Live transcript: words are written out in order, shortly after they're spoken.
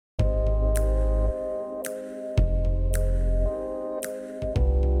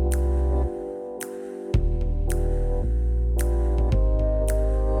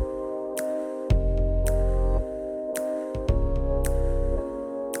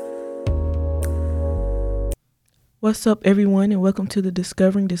What's up, everyone, and welcome to the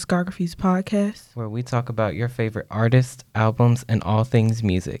Discovering Discographies podcast. Where we talk about your favorite artists, albums, and all things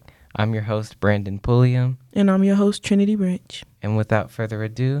music. I'm your host, Brandon Pulliam. And I'm your host, Trinity Branch. And without further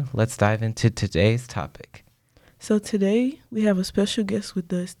ado, let's dive into today's topic. So today, we have a special guest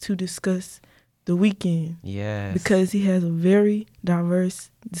with us to discuss The Weeknd. Yes. Because he has a very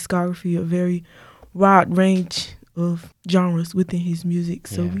diverse discography, a very wide range of genres within his music.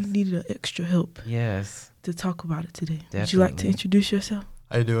 So we needed an extra help. Yes. To talk about it today. Definitely. Would you like to introduce yourself?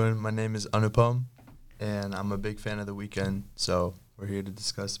 How you doing? My name is Anupam, and I'm a big fan of The Weeknd, so we're here to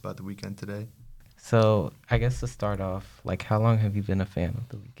discuss about The Weeknd today. So, I guess to start off, how long have you been a fan of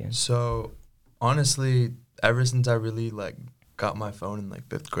The Weeknd? So, honestly, ever since I really, got my phone in,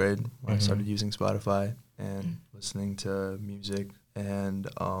 5th grade, when I started using Spotify and listening to music, and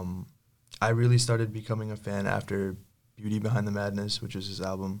I really started becoming a fan after Beauty Behind the Madness, which was his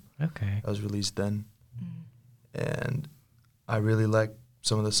album. Okay. That was released then. And I really like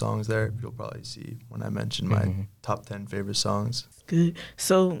some of the songs there. You'll probably see when I mention my top 10 favorite songs. Good.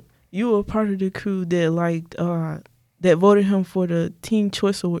 So you were part of the crew that that voted him for the Teen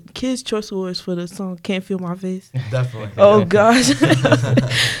Choice Award, Kids Choice Awards for the song "Can't Feel My Face." Definitely. Oh gosh.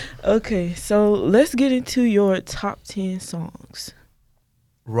 Okay, so let's get into your top 10 songs.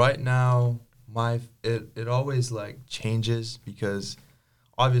 Right now, it always changes because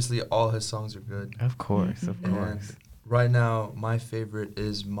obviously all his songs are good. Of course, of course. And right now, my favorite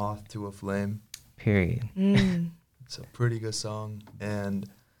is Moth to a Flame. Period. It's a pretty good song, and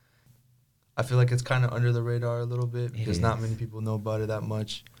I feel like it's kind of under the radar a little bit because not many people know about it that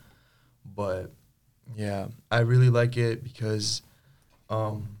much. But, yeah, I really like it because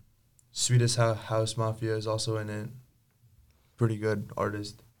Swedish House Mafia is also in it. Pretty good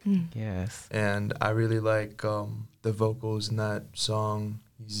artist. Yes. And I really like the vocals in that song.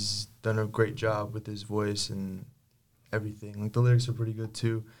 He's done a great job with his voice and everything. The lyrics are pretty good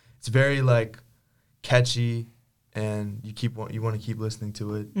too. It's very catchy, and you want to keep listening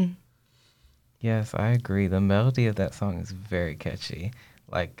to it. Yes, I agree. The melody of that song is very catchy.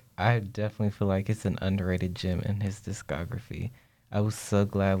 I definitely feel like it's an underrated gem in his discography. I was so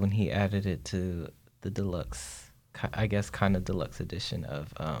glad when he added it to the deluxe, I guess kind of deluxe edition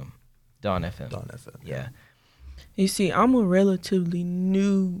of Dawn FM. Dawn FM. Yeah. You see, I'm a relatively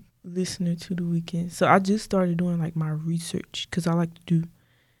new listener to The Weeknd, so I just started doing my research because I like to do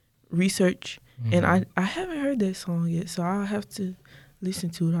research, and I haven't heard that song yet, so I'll have to listen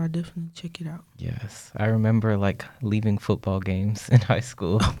to it. I'll definitely check it out. Yes, I remember leaving football games in high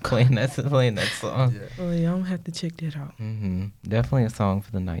school playing that song. Yeah. Oh yeah, I'm gonna have to check that out. Definitely a song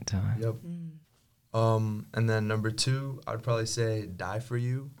for the nighttime. Yep. And then number 2, I'd probably say "Die for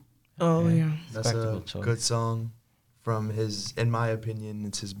You." Oh yeah, That's a good song from his. In my opinion,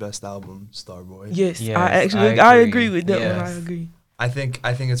 it's his best album, Starboy. Yes, Yes, I agree with that one. I Yes. agree. I think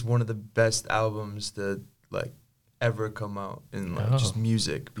it's one of the best albums to ever come out in just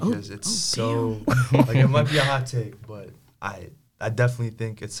music because it's so it might be a hot take, but I definitely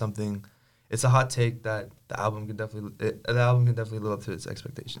think it's something. It's a hot take that the album can definitely live up to its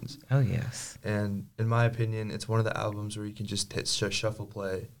expectations. Oh yes. And in my opinion, it's one of the albums where you can just hit shuffle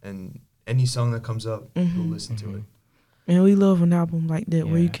play, and any song that comes up, you'll listen to it. And we love an album like that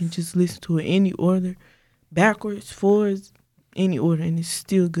where you can Yes. just listen to it any order, backwards, forwards, any order, and it's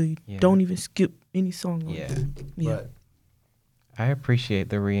still good. Yeah. Don't even skip any song. Yeah. Yeah. But I appreciate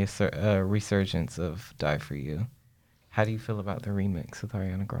the resurgence of "Die for You." How do you feel about the remix with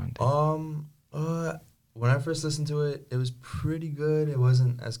Ariana Grande? when I first listened to it, it was pretty good. It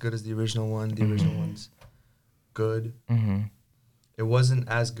wasn't as good as the original one. The original one's good. It wasn't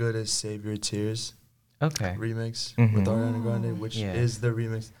as good as "Save Your Tears" Okay. remix with Ariana Grande, which Yeah. is the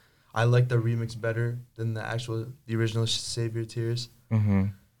remix. I like the remix better than the original "Save Your Tears."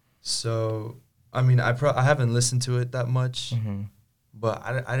 So, I mean, I haven't listened to it that much, but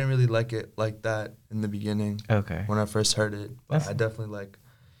I didn't really like it like that in the beginning Okay. when I first heard it. But I definitely like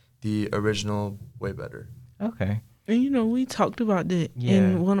the original way better. Okay. And we talked about that Yeah.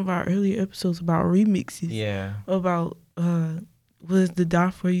 in one of our earlier episodes about remixes. Yeah. About was the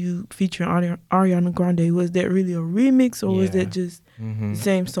 "Die for You" featuring Ariana Grande, was that really a remix or was Yeah. that just the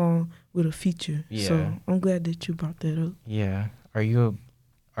same song with a feature? Yeah. So I'm glad that you brought that up. Yeah. Are you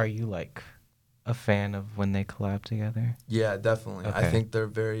a fan of when they collab together? Yeah, definitely. I Okay. think they're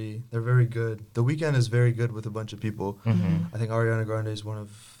very good. The Weeknd is very good with a bunch of people. I think Ariana Grande is one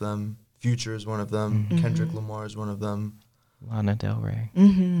of them. Future is one of them. Kendrick Lamar is one of them. Lana Del Rey.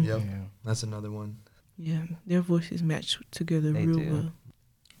 Yep, Yeah. that's another one. Yeah, their voices match together They real do.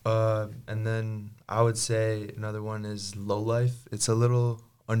 well. And then I would say another one is Low Life. It's a little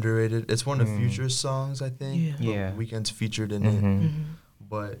underrated. It's one of Future's songs, I think. Yeah. But Weeknd's featured in Mm-hmm. it.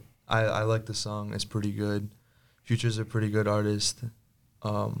 But I like the song. It's pretty good. Future's a pretty good artist.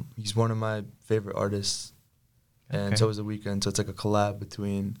 He's one of my favorite artists. And so is The Weeknd. So it's like a collab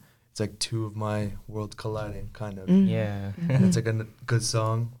between, it's like two of my worlds colliding, kind of. Yeah. And it's like a good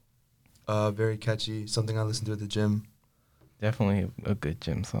song. Very catchy. Something I listen to at the gym. Definitely a good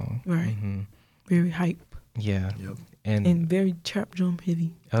gym song. Right. Mm-hmm. Very hype. Yeah. Yep. And very trap drum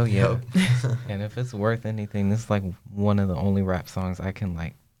heavy. oh yeah. Yep. And if it's worth anything, this is like one of the only rap songs I can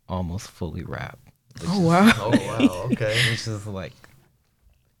like almost fully rap. Oh wow. Oh wow. Okay. Which is like,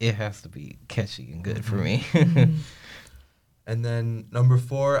 it has to be catchy and good for me. And then number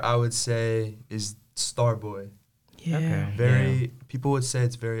 4, I would say, is Starboy. Yeah. Okay. People would say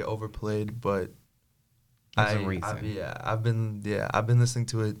it's very overplayed, but There's a reason. I've been listening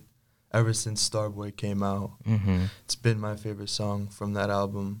to it ever since Starboy came out. Mm-hmm. It's been my favorite song from that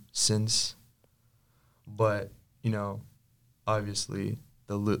album since. But, you know, obviously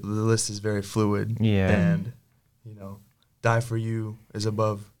the list is very fluid. Yeah. And, you know, Die For You is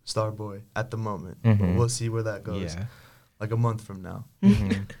above Starboy at the moment. Mhm. But we'll see where that goes. Yeah. Like a month from now.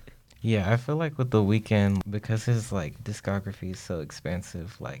 Mm-hmm. Yeah, I feel like with The Weeknd, because his like discography is so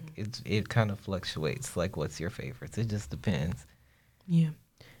expansive, like it kind of fluctuates. Like, what's your favorites? It just depends. Yeah.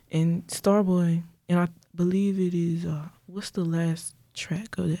 And Starboy, and I believe it is what's the last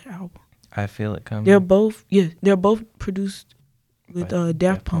track of that album? I Feel It Coming. They're both produced with By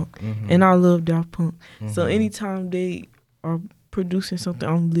Daft Punk. Mhm. And I love Daft Punk. So Mhm. anytime they are producing something,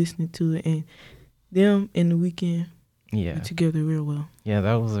 I'm listening to it, and them and The Weeknd Yeah, be together real well. yeah,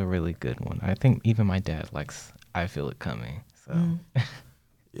 that was a really good one. I think even my dad likes I Feel It Coming. So.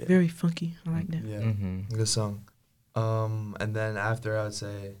 Yeah. Very funky. I like that. Yeah. Mm-hmm. Good song. And then after, I would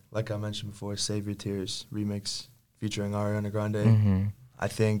say, like I mentioned before, Save Your Tears remix featuring Ariana Grande. Mm-hmm. I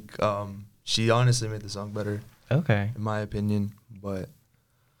think she honestly made the song better, Okay. in my opinion. But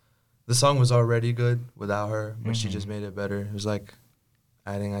the song was already good without her, but she Mhm. just made it better. It was like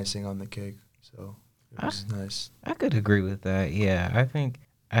adding icing on the cake. So it was nice. I could agree with that. Yeah, I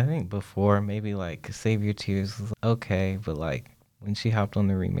think before maybe like Save Your Tears was okay, but like when she hopped on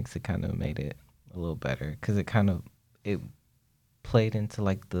the remix, it kind of made it a little better because it played into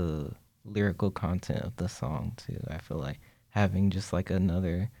like the lyrical content of the song too. I feel like having just like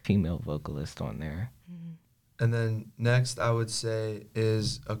another female vocalist on there. And then next, I would say,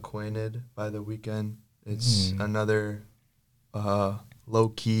 is Acquainted by The Weeknd. It's another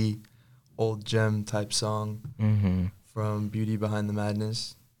low-key, old gem type song Mm-hmm. from Beauty Behind the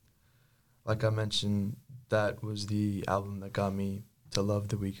Madness. Like I mentioned, that was the album that got me to love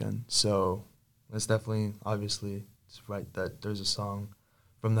The Weeknd. So it's definitely, obviously, it's right that there's a song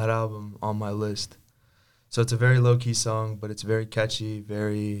from that album on my list. So it's a very low-key song, but it's very catchy,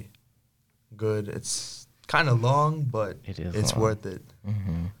 very good. It's kind of long, but it's long. worth it.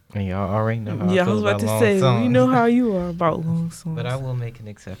 Mm-hmm. And y'all already know how Yeah, I I feel was about to long say, songs. we know how you are about long songs. But I will make an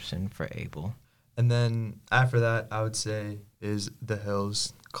exception for Abel. And then after that, I would say, is The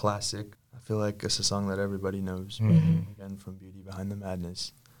Hills, classic. I feel like it's a song that everybody knows. But again, from Beauty Behind the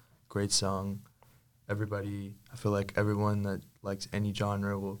Madness. Great song. I feel like everyone that likes any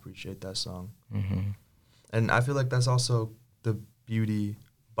genre will appreciate that song. Mm-hmm. And I feel like that's also the beauty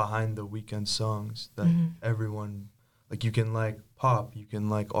behind The Weeknd songs, that everyone, like, you can like pop, you can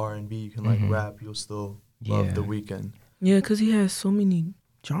like R&B, you can like rap, you'll still love The Weeknd. Yeah, because he has so many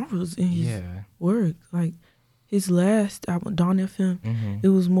genres in his work. Like his last album, Dawn FM, it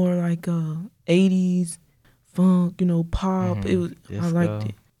was more like 80s funk, pop. It was Disco. I liked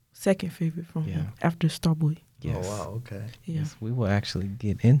it. Second favorite from him after Starboy. Yes. Oh wow, okay. Yeah. Yes, we will actually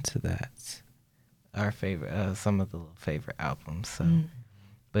get into that. Our favorite, some of the favorite albums. So,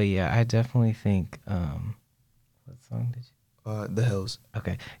 but yeah, I definitely think. What song did you? The Hills.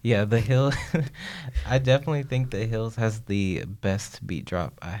 Okay, yeah, The Hills. I definitely think The Hills has the best beat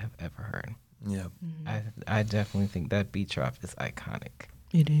drop I have ever heard. Yeah. I definitely think that beat drop is iconic.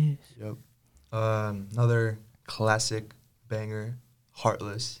 It is. Yep. Another classic banger,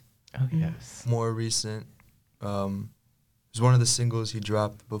 Heartless. Oh yes. More recent. It was one of the singles he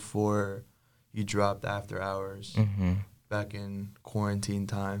dropped before he dropped After Hours back in quarantine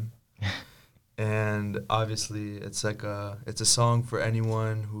time. And obviously it's a song for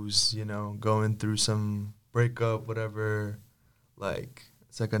anyone who's, going through some breakup, whatever. Like,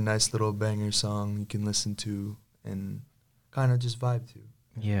 it's like a nice little banger song you can listen to and kind of just vibe to.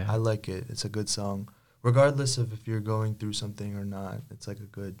 Yeah. I like it. It's a good song. Regardless of if you're going through something or not, it's a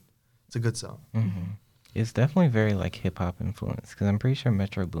good song. Mm-hmm. It's definitely very like hip hop influenced because I'm pretty sure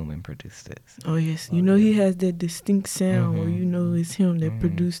Metro Boomin produced it. Oh yes, Oh, you know yeah. he has that distinct sound where Mhm. you know it's him that Mhm.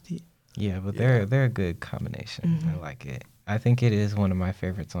 produced it. Yeah, but Yeah. they're a good combination. I Mhm. like it. I think it is one of my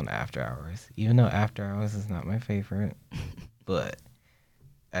favorites on After Hours, even though After Hours is not my favorite, but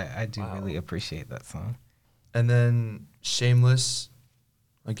I do Wow. really appreciate that song. And then Shameless,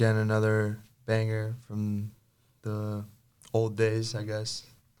 again another banger from the old days, I guess.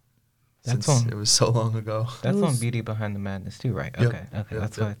 That's Since on it was so long ago. that's on was- Beauty Behind the Madness too, right? Yep, Okay, okay, Yep,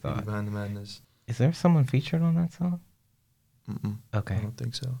 that's what I Beauty thought. Behind the Madness. Is there someone featured on that song? I Okay, don't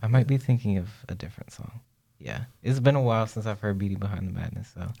think so. I might be thinking of a different song. Yeah, it's been a while since I've heard Beauty Behind the Madness,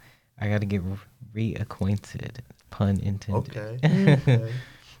 so I got to get reacquainted, pun intended. Okay. Okay.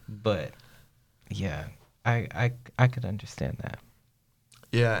 But yeah, I could understand that.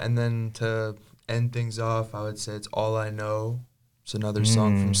 Yeah, and then to end things off, I would say it's All I Know. It's another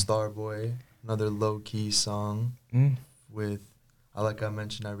song from Starboy, another low key song Mm. with, like I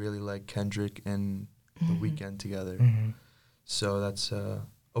mentioned, I really like Kendrick and The Weeknd together. Mhm. So that's oh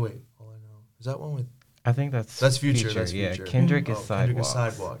wait, All I Know. Is that one with? I think that's Future. That's Yeah, Future. Kendrick is Kendrick is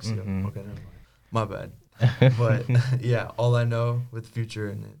Sidewalks. Sidewalks. Yep. Mhm. Okay, never mind. My bad. But yeah, All I Know with Future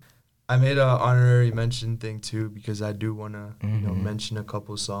in it. I made a honorary mention thing too because I do want to mention a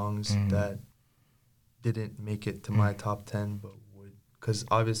couple songs that didn't make it to my top 10 but would, because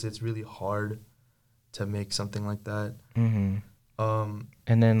obviously it's really hard to make something like that.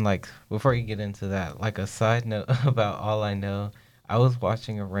 And then, like, before you get into that, like a side note about All I Know, I was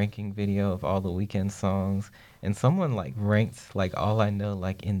watching a ranking video of all the Weeknd songs, and someone like ranked like All I Know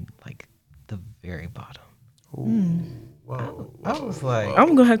like in like the very bottom. Whoa, I was like,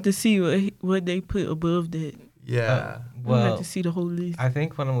 I'm gonna have to see what they put above that. yeah. I'm gonna have well, to see the whole list. I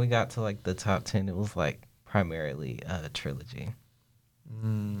think when we got to like the top 10, it was like primarily Trilogy.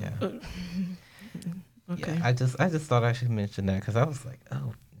 Yeah. Okay. Yeah, I just thought I should mention that because I was like,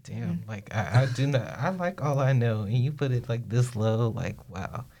 oh damn, like I do not, I like All I Know, and you put it like this low, like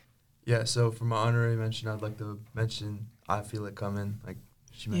wow. Yeah, so for my honorary mention, I'd like to mention I Feel It Coming, like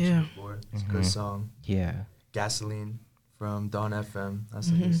she mentioned before. It's a good song. Yeah. Gasoline from Dawn FM. That's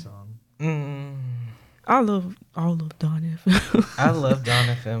a good song. I love all of Don F. I love Dawn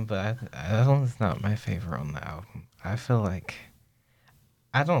FM, but I don't. It's not my favorite on the album. I feel like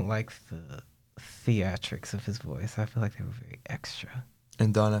I don't like the theatrics of his voice. I feel like they were very extra.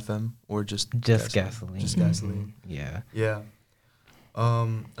 In Dawn FM or just Gasoline. Just Gasoline. Yeah. Yeah.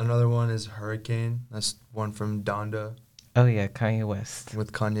 Another one is Hurricane. That's one from Donda Oh yeah, Kanye West.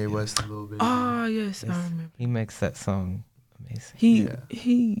 with Kanye West a little bit. Ah, yes, I remember. He makes that song amazing.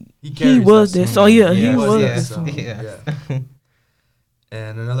 He carries was that that song. song. Yeah, Yes, he was yes, that song. yes. Yeah.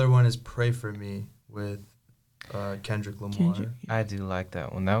 And another one is Pray For Me with Kendrick Lamar. Kendrick. I do like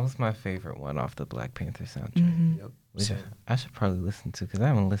that one. That was my favorite one off the Black Panther soundtrack. Mhm. Yep. Which Same. I should probably listen to because I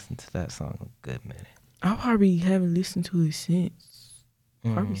haven't listened to that song in a good minute. I probably haven't listened to it since.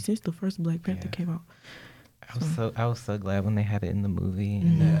 Probably Mhm. since the first Black Panther Yeah. came out. I was so glad when they had it in the movie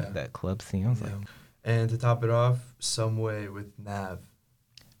and Yeah. that club scene. I was like, And to top it off, Some Way with Nav.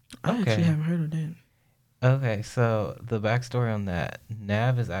 I Okay. actually haven't heard of that. okay, so the backstory on that,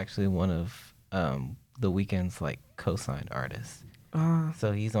 Nav is actually one of the Weeknd's like co-signed artists. Ah,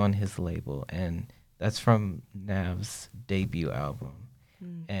 So he's on his label, and that's from Nav's debut album.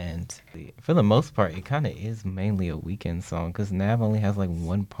 And for the most part, it kind of is mainly a Weeknd song because Nav only has like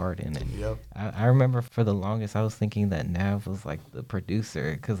one part in it. Yep. I remember for the longest, I was thinking that Nav was like the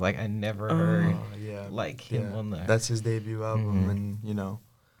producer because like I never heard like him on the. That's his debut album, and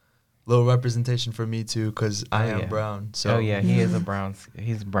little representation for me too, because I am brown. So he is he's a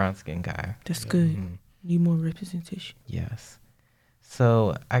brown skin guy. that's good. Need more representation. Yes.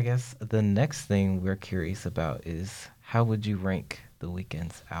 So I guess the next thing we're curious about is how would you rank the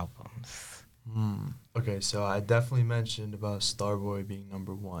Weeknd's albums? Okay, so I definitely mentioned about Starboy being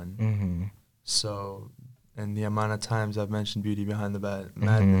number one. So, and the amount of times I've mentioned Beauty Behind the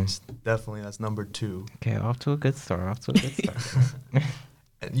Madness, definitely that's number two. Okay, off to a good start.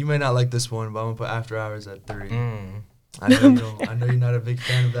 And you may not like this one, but I'm gonna put After Hours at 3. I know you're not a big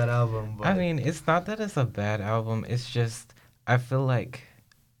fan of that album, but I mean, it's not that it's a bad album. It's just I feel like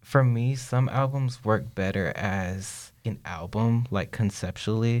for me, some albums work better as an album, like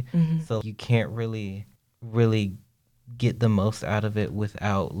conceptually. So you can't really get the most out of it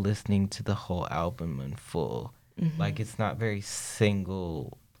without listening to the whole album in full. Like it's not very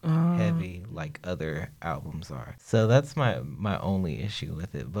single heavy like other albums are. So that's my only issue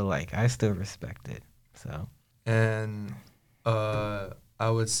with it. But like I still respect it. So and I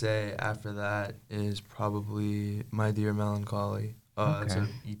would say after that is probably My Dear Melancholy. It's an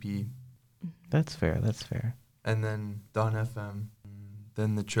EP. That's fair. That's fair. And then Dawn FM.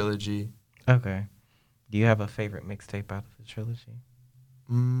 Then the trilogy. Okay. Do you have a favorite mixtape out of the trilogy?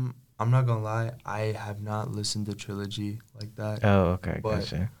 I'm not gonna lie, I have not listened to trilogy like that. Oh, okay, but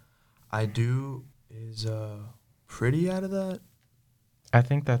gotcha. I do. Is Pretty out of that? I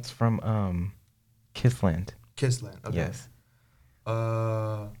think that's from Kissland. Kissland. Okay. Yes.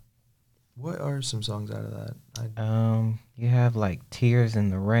 What are some songs out of that? You have like Tears in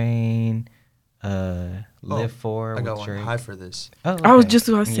the Rain, Live For. I got with one. Drake. High for This. Oh, I was okay. just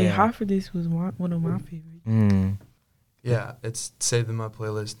about to say, Yeah. High for This was one of my favorites. Yeah, it's saved in my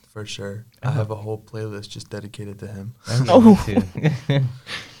playlist for sure. I Uh-huh. have a whole playlist just dedicated to him. Oh, me too.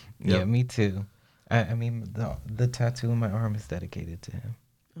 Yeah, Yep. me too. I mean, the tattoo on my arm is dedicated to him.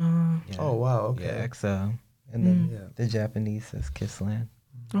 Yeah. Oh wow, okay. Yeah, XL. And then Yeah. the Japanese says Kissland.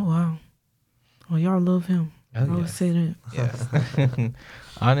 Oh, wow. Oh, y'all love him. Oh, I would yes. say that. Yes.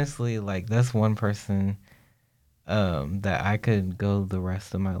 Honestly, like that's one person that I could go the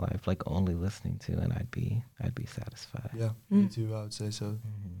rest of my life like only listening to, and I'd be satisfied. Yeah, me too. I would say so.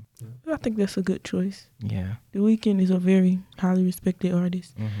 I think that's a good choice. Yeah. The Weeknd is a very highly respected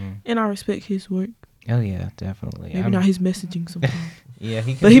artist, and I respect his work. Oh yeah, definitely. Maybe not his messaging sometimes, Yeah,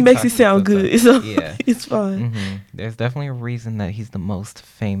 but he makes it sound good. So Yeah. it's fine. There's definitely a reason that he's the most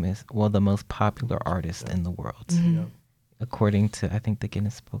famous, the most popular artist in the world, Mhm. according to I think the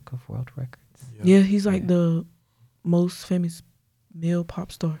Guinness Book of World Records. Yeah, he's like the most famous male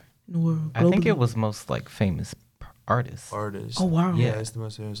pop star in the world. I think globally. it was most like famous artist. Artist. Oh wow. Yeah, it's the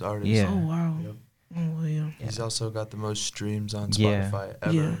most famous artist. Yeah. Oh wow. Yep. Oh well, yeah. He's also got the most streams on Yeah. Spotify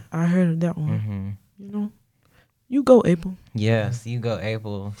ever. Yeah, I heard of that one. Mm-hmm. You know, you go April. Yes, you go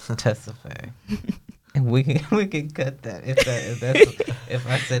able to testify. And we can cut that if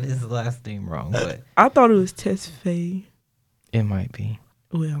I said his last name wrong, but I thought it was Tesfaye. it might be.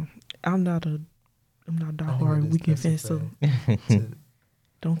 Well, I'm not a I think hard it is Weekend fan, so Tesfaye.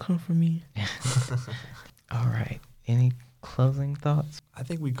 don't come for me. All right. Any closing thoughts? I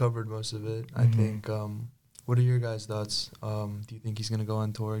think we covered most of it. I Mhm. think. What are your guys' thoughts? Do you think he's gonna go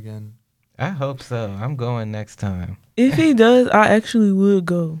on tour again? I hope so. I'm going next time. If he does, I actually would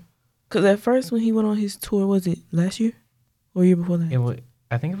go. Cause at first when he went on his tour, was it last year or year before that?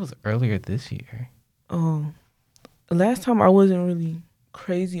 I think it was earlier this year. Last time I wasn't really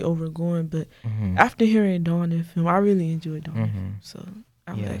crazy over going, but Mm-hmm. after hearing Dawn FM, I really enjoyed Dawn Mhm. FM. So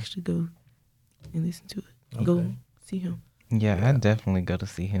I would Yeah. actually go and listen to it. Okay. Go see him. Yeah, Yeah. I'd definitely go to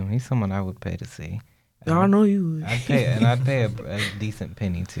see him. He's someone I would pay to see. I know you would. I'd pay a decent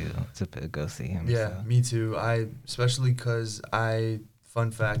penny to go see him. Yeah, so. me too. Especially because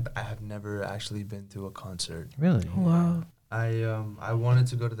fun fact, I have never actually been to a concert. Really? Wow. I wanted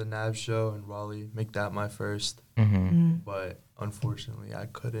to go to the NAB show in Raleigh, make that my first, Mm-hmm. Mm. but unfortunately I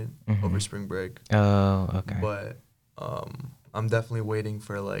couldn't Mhm. over spring break. Oh, okay. But I'm definitely waiting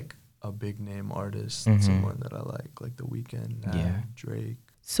for like a big name artist, Mhm. someone that I like The Weeknd, Nav, Yeah. Drake.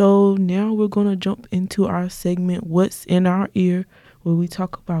 So now we're gonna jump into our segment, What's in Our Ear, where we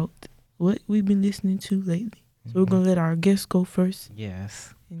talk about what we've been listening to lately. So we're gonna let our guest go first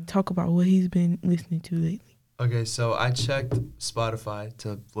Yes. and talk about what he's been listening to lately. Okay, so I checked Spotify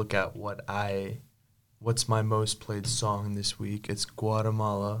to look at what's my most played song this week. It's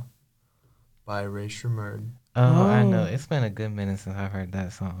Guatemala by Ray Shremmerd. Oh, I Oh. know. It's been a good minute since I've heard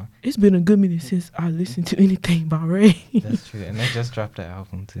that song. It's been a good minute since I listened to anything by Ray. That's true. And they just dropped the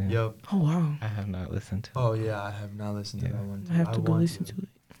album, too. Yep. Oh wow. I have not listened to it. Oh yeah, I have not listened to Yeah. that one. I have to go want listen to it.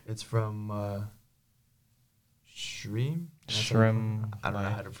 It's from Shreem. Shrim. I don't know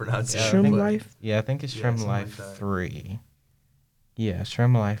Life. how to pronounce Yeah, I it. Shrim think- but- Life. Yeah, I think it's Yeah, Shrim something Life like that. 3. Yeah,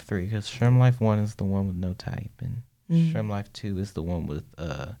 Shrim Life 3. Because Shrim Life 1 is the one with no type. And Mm. Shrim Life 2 is the one with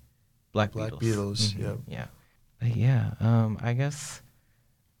Black Black Beatles. Beatles, Mhm, yep. Yeah. But yeah, I guess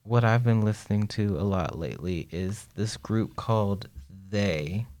what I've been listening to a lot lately is this group called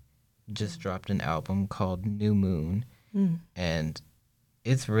They just dropped an album called New Moon. Mm. And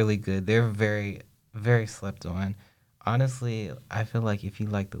it's really good. They're very, very slept on. Honestly, I feel like if you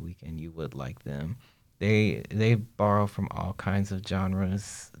like The Weeknd, you would like them. They borrow from all kinds of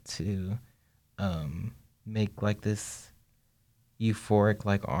genres to make like this euphoric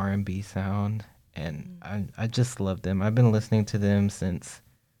like R&B sound, and I just love them. I've been listening to them since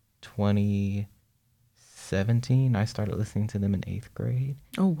 2017. I started listening to them in 8th grade.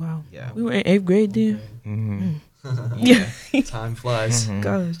 Oh wow. Yeah. We were in 8th grade then. Mm-hmm. Yeah. Time flies. Mhm.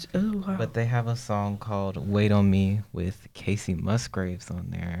 Gosh. Oh wow. But they have a song called Wait on Me with Casey Musgraves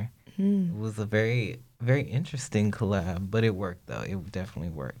on there. It Mm. was a very, very interesting collab, but it worked though. It definitely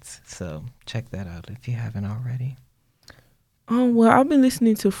worked. So check that out if you haven't already. Well, I've been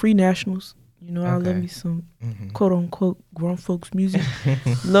listening to Free Nationals. You know, I love me some Mm-hmm. quote unquote grown folks music.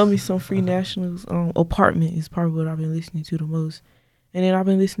 Love me some Free Nationals. Apartment is probably what I've been listening to the most. And then I've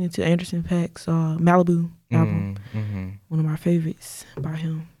been listening to Anderson .Paak's Malibu album. Mm-hmm. One of my favorites by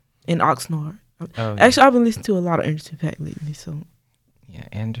him. And Oxnard. Oh, Actually, I've been listening to a lot of Anderson .Paak lately, so. Yeah,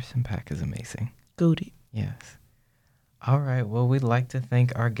 Anderson .Paak is amazing. Goated. Yes. All right. Well, we'd like to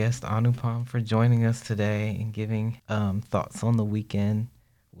thank our guest Anupam for joining us today and giving thoughts on the weekend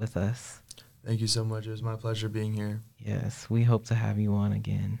with us. Thank you so much. It was my pleasure being here. Yes, we hope to have you on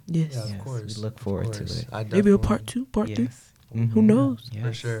again. Yes. Yeah, of course. We look forward to it. Maybe a part 2, part 3. Mm-hmm. Who knows? Yes.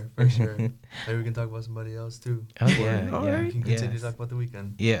 For sure, for sure. Maybe we can talk about somebody else too. Oh, yeah, All yeah. right. We can continue to talk about the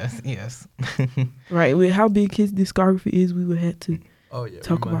weekend. Yes. Right. With how big his discography is, we would have to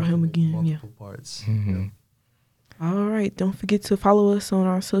talk we might about have him to make again. multiple parts. Mm-hmm. Yeah. All right. Don't forget to follow us on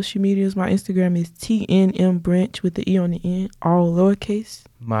our social medias. My Instagram is TNMBranch with the E on the end, all lowercase.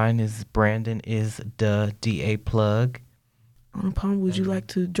 Mine is Brandon is the DA plug. Anupam, would you like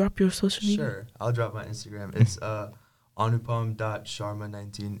to drop your social media? Sure. I'll drop my Instagram. It's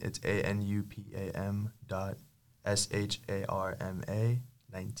anupam.sharma19. It's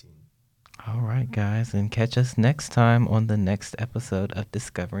ANUPAM.SHARMA19. All right, guys, and catch us next time on the next episode of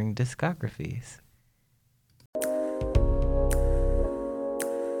Discovering Discographies.